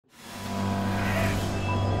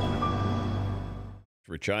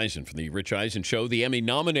Rich Eisen from the Rich Eisen Show, the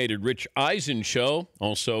Emmy-nominated Rich Eisen Show,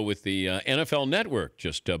 also with the NFL Network,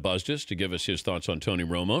 just buzzed us to give us his thoughts on Tony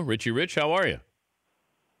Romo. Rich, how are you?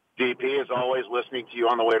 DP, as always, listening to you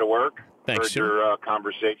on the way to work. Thanks, Heard sir. your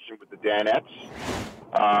conversation with the Danettes.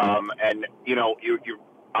 And, you know, you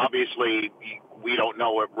obviously, we don't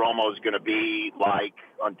know what Romo's going to be like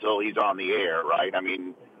until he's on the air, right? I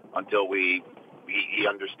mean, until he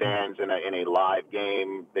understands in a live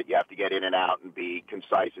game that you have to get in and out and be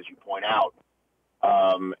concise, as you point out.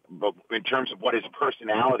 But in terms of what his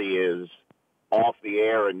personality is off the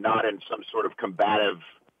air and not in some sort of combative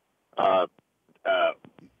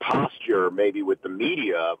posture, maybe with the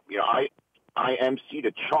media, you know, I emceed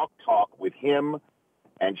a chalk talk with him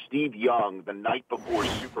and Steve Young the night before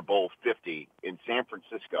Super Bowl 50 in San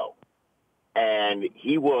Francisco, and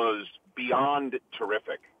he was beyond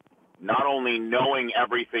terrific. Not only knowing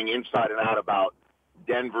everything inside and out about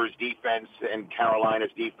Denver's defense and Carolina's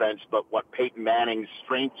defense, but what Peyton Manning's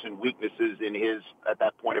strengths and weaknesses in at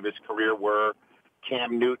that point of his career were.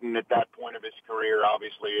 Cam Newton at that point of his career,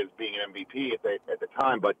 obviously, as being an MVP at the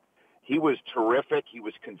time, but he was terrific. He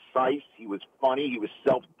was concise. He was funny. He was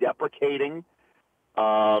self-deprecating.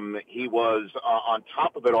 He was, on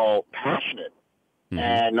top of it all, passionate. Mm-hmm.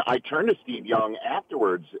 And I turned to Steve Young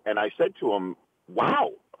afterwards, and I said to him,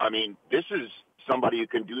 wow, I mean, this is somebody who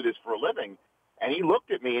can do this for a living. And he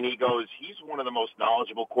looked at me, and he goes, he's one of the most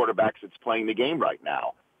knowledgeable quarterbacks that's playing the game right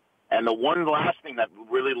now. And the one last thing that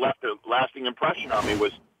really left a lasting impression on me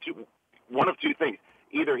was one of two things.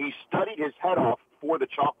 Either he studied his head off for the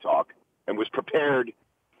chalk talk and was prepared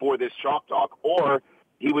for this chalk talk, or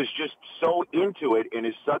he was just so into it and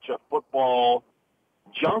is such a football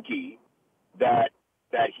junkie that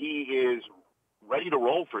he is ready to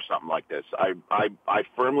roll for something like this. I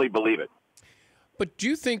firmly believe it. But do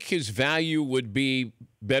you think his value would be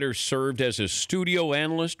better served as a studio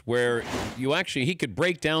analyst, where he could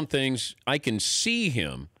break down things, I can see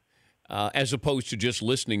him, as opposed to just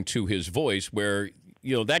listening to his voice, where,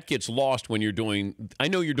 you know, that gets lost when I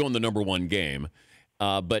know you're doing the number one game,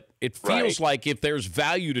 but it feels like if there's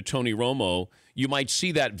value to Tony Romo, you might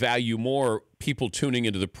see that value more people tuning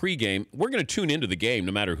into the pregame. We're going to tune into the game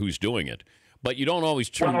no matter who's doing it, but you don't always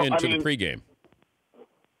tune into the pregame.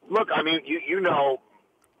 Look, I mean, you know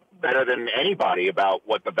better than anybody about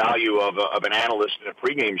what the value of an analyst in a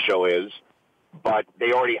pregame show is, but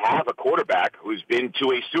they already have a quarterback who's been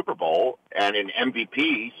to a Super Bowl and an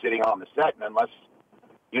MVP sitting on the set, and unless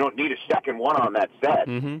you don't need a second one on that set,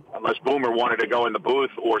 unless Boomer wanted to go in the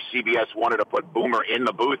booth or CBS wanted to put Boomer in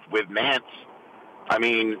the booth with Nance, I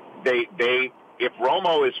mean, if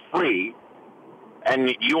Romo is free,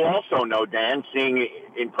 and you also know, Dan, seeing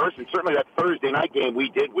in person, certainly that Thursday night game we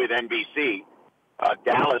did with NBC,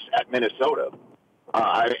 Dallas at Minnesota.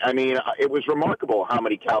 I mean, it was remarkable how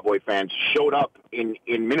many Cowboy fans showed up in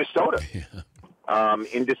Minnesota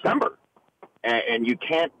in December, and you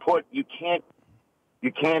can't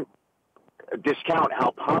discount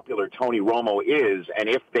how popular Tony Romo is. And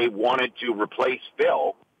if they wanted to replace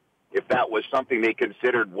Phil, if that was something they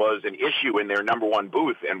considered was an issue in their number one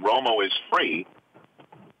booth, and Romo is free.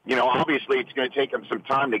 You know, obviously it's going to take him some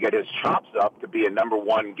time to get his chops up to be a number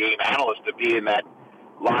one game analyst, to be in that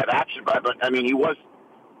live action. But I mean, he was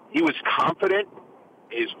confident.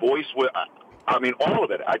 His voice was, I mean, all of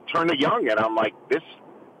it. I turned to Young and I'm like, this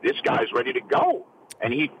guy's ready to go.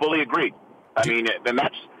 And he fully agreed. I mean, and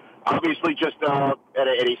that's obviously just at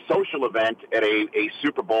a social event at a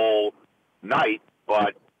Super Bowl night,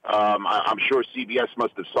 but I'm sure CBS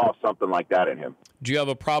must have saw something like that in him. Do you have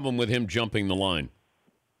a problem with him jumping the line?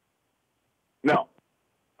 No,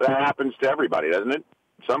 that happens to everybody, doesn't it?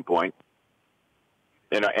 At some point,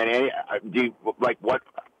 and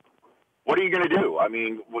what are you going to do? I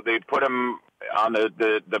mean, would they put him on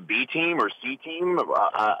the B team or C team?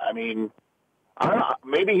 I mean, I don't know.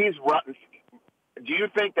 Maybe he's rotten. Do you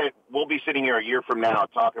think that we'll be sitting here a year from now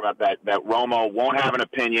talking about that Romo won't have an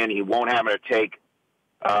opinion, he won't have a take,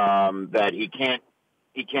 that he can't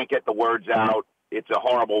get the words out? It's a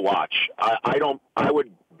horrible watch. I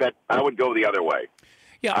would go the other way.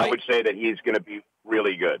 Yeah, I would say that he's going to be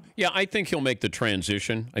really good. Yeah, I think he'll make the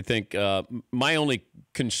transition. I think my only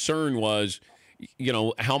concern was, you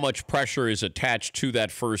know, how much pressure is attached to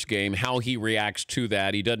that first game, how he reacts to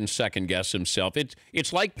that. He doesn't second guess himself.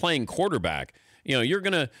 It's like playing quarterback. You know,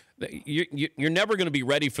 you're never going to be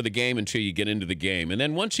ready for the game until you get into the game. And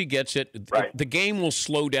then once he gets it, the game will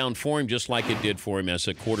slow down for him just like it did for him as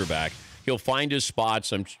a quarterback. He'll find his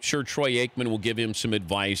spots. I'm sure Troy Aikman will give him some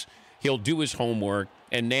advice. He'll do his homework,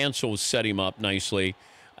 and Nance will set him up nicely.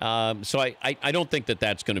 So I don't think that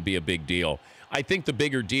that's going to be a big deal. I think the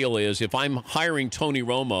bigger deal is if I'm hiring Tony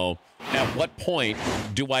Romo, at what point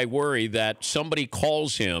do I worry that somebody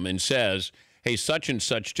calls him and says, hey, such and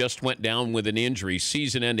such just went down with an injury,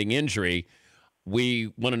 season-ending injury.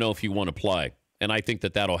 We want to know if you want to play. And I think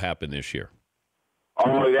that that'll happen this year.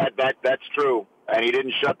 Oh, that's true. And he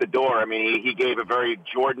didn't shut the door. I mean, he gave a very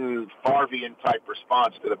Jordan Farvian type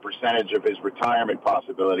response to the percentage of his retirement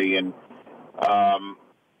possibility. And,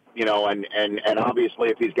 you know, and obviously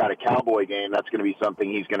if he's got a Cowboy game, that's going to be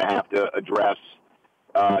something he's going to have to address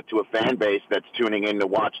to a fan base that's tuning in to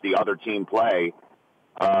watch the other team play.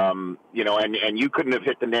 You know, and you couldn't have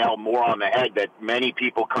hit the nail more on the head that many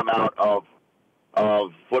people come out of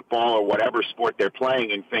football or whatever sport they're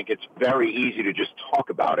playing and think it's very easy to just talk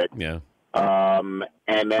about it. Yeah. And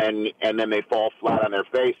then they fall flat on their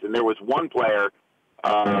face. And there was one player,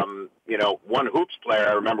 you know, one hoops player.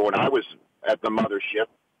 I remember when I was at the mothership,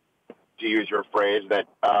 to use your phrase, that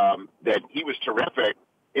he was terrific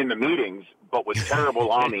in the meetings, but was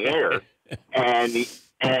terrible on the air.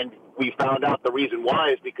 And we found out the reason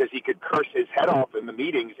why is because he could curse his head off in the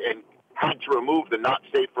meetings and had to remove the not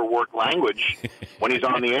safe for work language when he's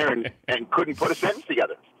on the air and couldn't put a sentence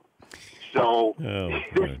together. So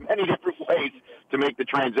there's many different ways to make the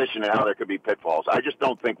transition and how there could be pitfalls. I just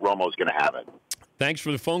don't think Romo's going to have it. Thanks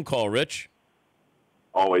for the phone call, Rich.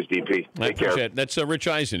 Always, DP. Take care. That's Rich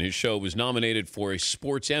Eisen. His show was nominated for a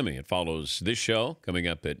Sports Emmy. It follows this show coming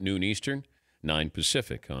up at noon Eastern, 9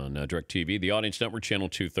 Pacific on DirecTV, the Audience Network, Channel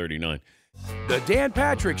 239. The Dan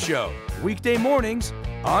Patrick Show, weekday mornings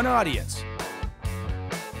on Audience.